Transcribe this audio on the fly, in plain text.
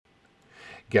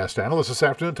Guest analyst this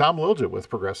afternoon, Tom Lilja with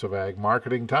Progressive Ag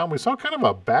Marketing. Tom, we saw kind of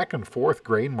a back and forth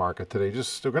grain market today.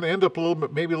 Just they're going to end up a little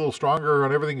bit, maybe a little stronger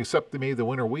on everything except maybe the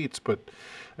winter wheats, but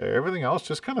everything else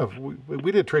just kind of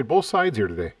we did trade both sides here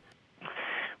today.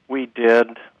 We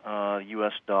did.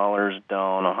 U.S. dollars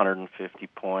down 150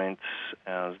 points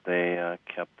as they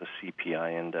kept the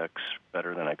CPI index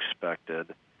better than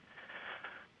expected.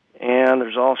 And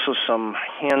there's also some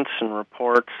hints and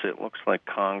reports. It looks like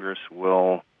Congress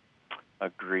will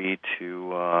agree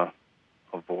to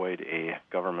avoid a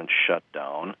government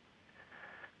shutdown.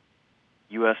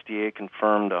 USDA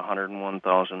confirmed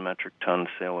 101,000 metric ton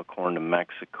sale of corn to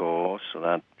Mexico, so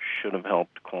that should have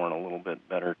helped corn a little bit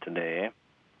better today.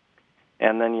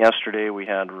 And then yesterday we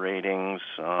had ratings.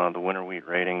 The winter wheat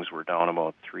ratings were down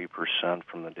about 3%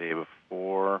 from the day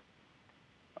before,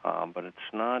 but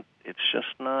it's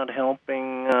just not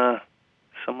helping.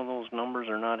 Some of those numbers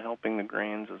are not helping the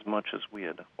grains as much as we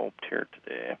had hoped here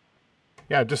today.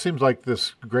 Yeah, it just seems like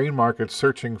this grain market's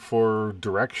searching for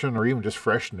direction or even just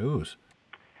fresh news.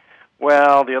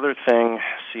 Well, the other thing,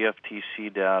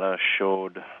 CFTC data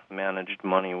showed managed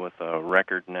money with a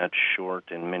record net short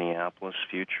in Minneapolis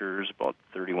futures, about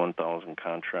 31,000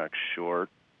 contracts short.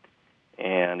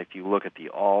 And if you look at the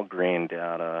all grain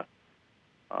data,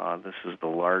 this is the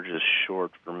largest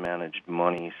short for managed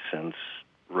money since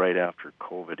right after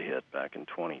COVID hit back in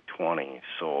 2020.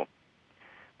 So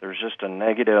there's just a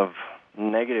negative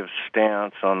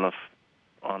stance on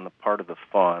the part of the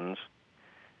funds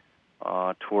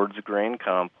towards the grain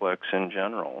complex in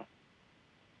general.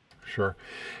 Sure.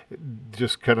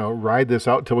 Just kind of ride this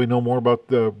out till we know more about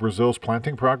the Brazil's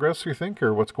planting progress, you think,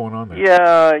 or what's going on there?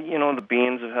 Yeah, the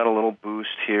beans have had a little boost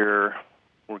here.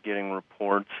 We're getting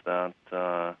reports that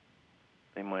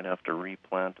they might have to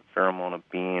replant a fair amount of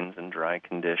beans in dry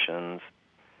conditions.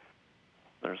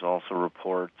 There's also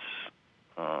reports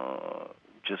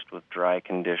just with dry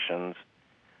conditions.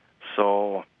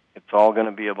 So it's all going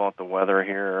to be about the weather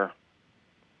here.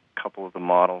 A couple of the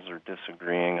models are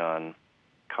disagreeing on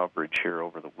coverage here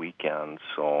over the weekend,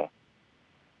 so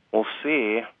we'll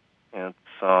see.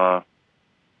 It's a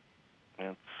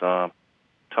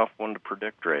tough one to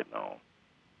predict right now.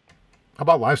 How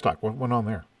about livestock? What went on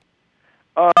there?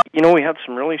 We had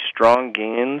some really strong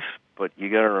gains, but you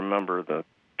got to remember the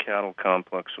cattle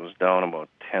complex was down about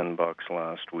 $10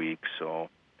 last week, so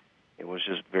it was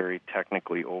just very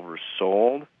technically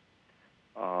oversold.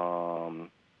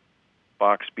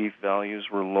 Box beef values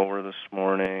were lower this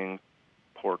morning.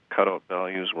 Pork cutout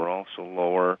values were also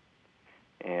lower.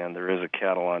 And there is a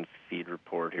cattle on feed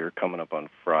report here coming up on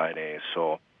Friday.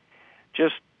 So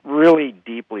just really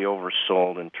deeply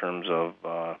oversold in terms of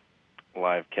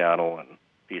live cattle and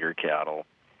feeder cattle.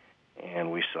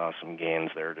 And we saw some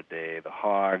gains there today. The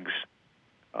hogs,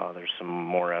 there's some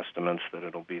more estimates that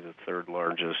it'll be the third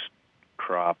largest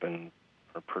crop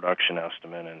or production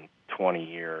estimate in 20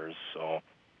 years. So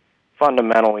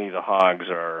fundamentally, the hogs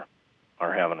are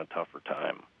having a tougher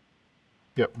time.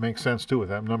 Yep, makes sense too with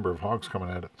that number of hogs coming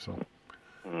at it. So,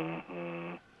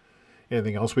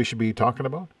 Anything else we should be talking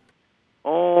about?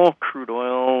 Oh, crude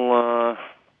oil,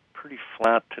 pretty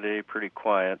flat today, pretty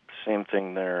quiet. Same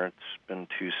thing there. It's been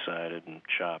two-sided and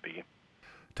choppy.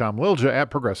 Tom Lilja at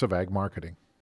Progressive Ag Marketing.